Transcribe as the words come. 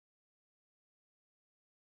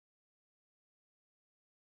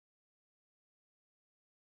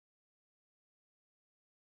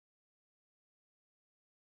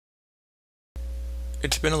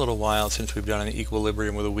It's been a little while since we've done an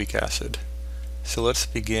equilibrium with a weak acid, so let's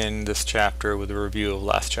begin this chapter with a review of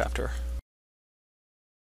last chapter.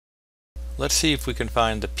 Let's see if we can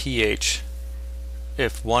find the pH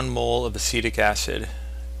if 1 mole of acetic acid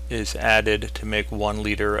is added to make 1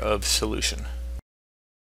 liter of solution.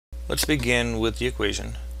 Let's begin with the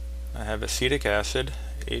equation. I have acetic acid,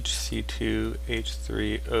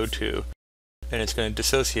 HC2H3O2, and it's going to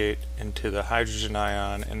dissociate into the hydrogen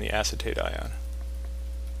ion and the acetate ion.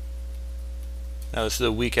 Now this is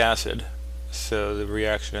a weak acid, so the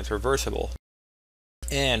reaction is reversible.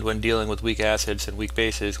 And when dealing with weak acids and weak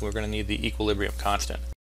bases, we're going to need the equilibrium constant.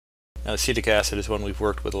 Now acetic acid is one we've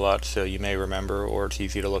worked with a lot, so you may remember, or it's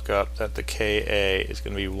easy to look up, that the Ka is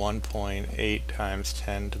going to be 1.8 times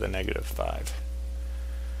 10 to the negative 5.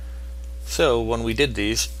 So when we did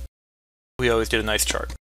these, we always did a nice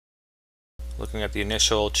chart, looking at the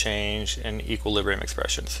initial, change, and equilibrium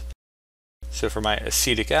expressions. So for my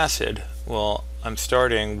acetic acid, well, I'm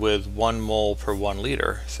starting with 1 mole per 1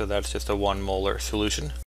 liter, so that's just a 1 molar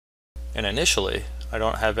solution. And initially, I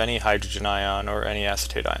don't have any hydrogen ion or any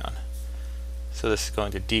acetate ion. So this is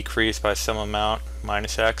going to decrease by some amount,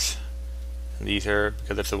 minus x. And these are,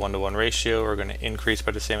 because it's a 1-to-1 ratio, are going to increase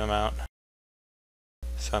by the same amount.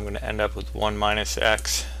 So I'm going to end up with 1 minus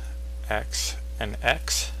x, x, and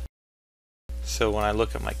x. So when I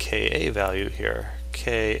look at my Ka value here,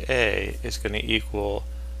 Ka is going to equal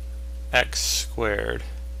x squared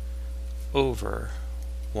over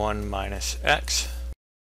 1 minus x.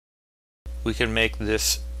 We can make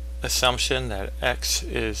this assumption that x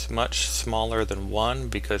is much smaller than 1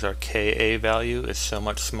 because our Ka value is so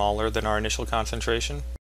much smaller than our initial concentration.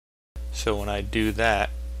 So when I do that,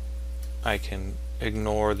 I can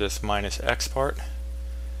ignore this minus x part,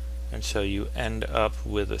 and so you end up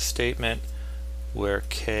with a statement where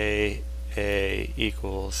Ka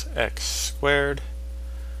equals x squared,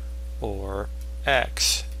 or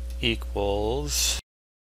x equals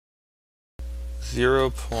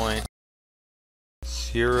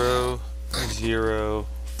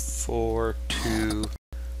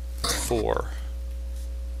 0.00424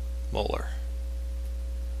 molar.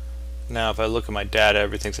 Now if I look at my data,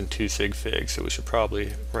 everything's in 2 sig figs, so we should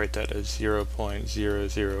probably write that as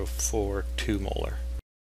 0.0042 molar.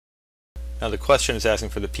 Now the question is asking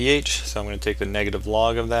for the pH, so I'm going to take the negative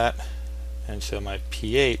log of that, and so my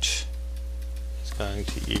pH is going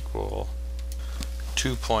to equal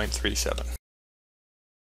 2.37.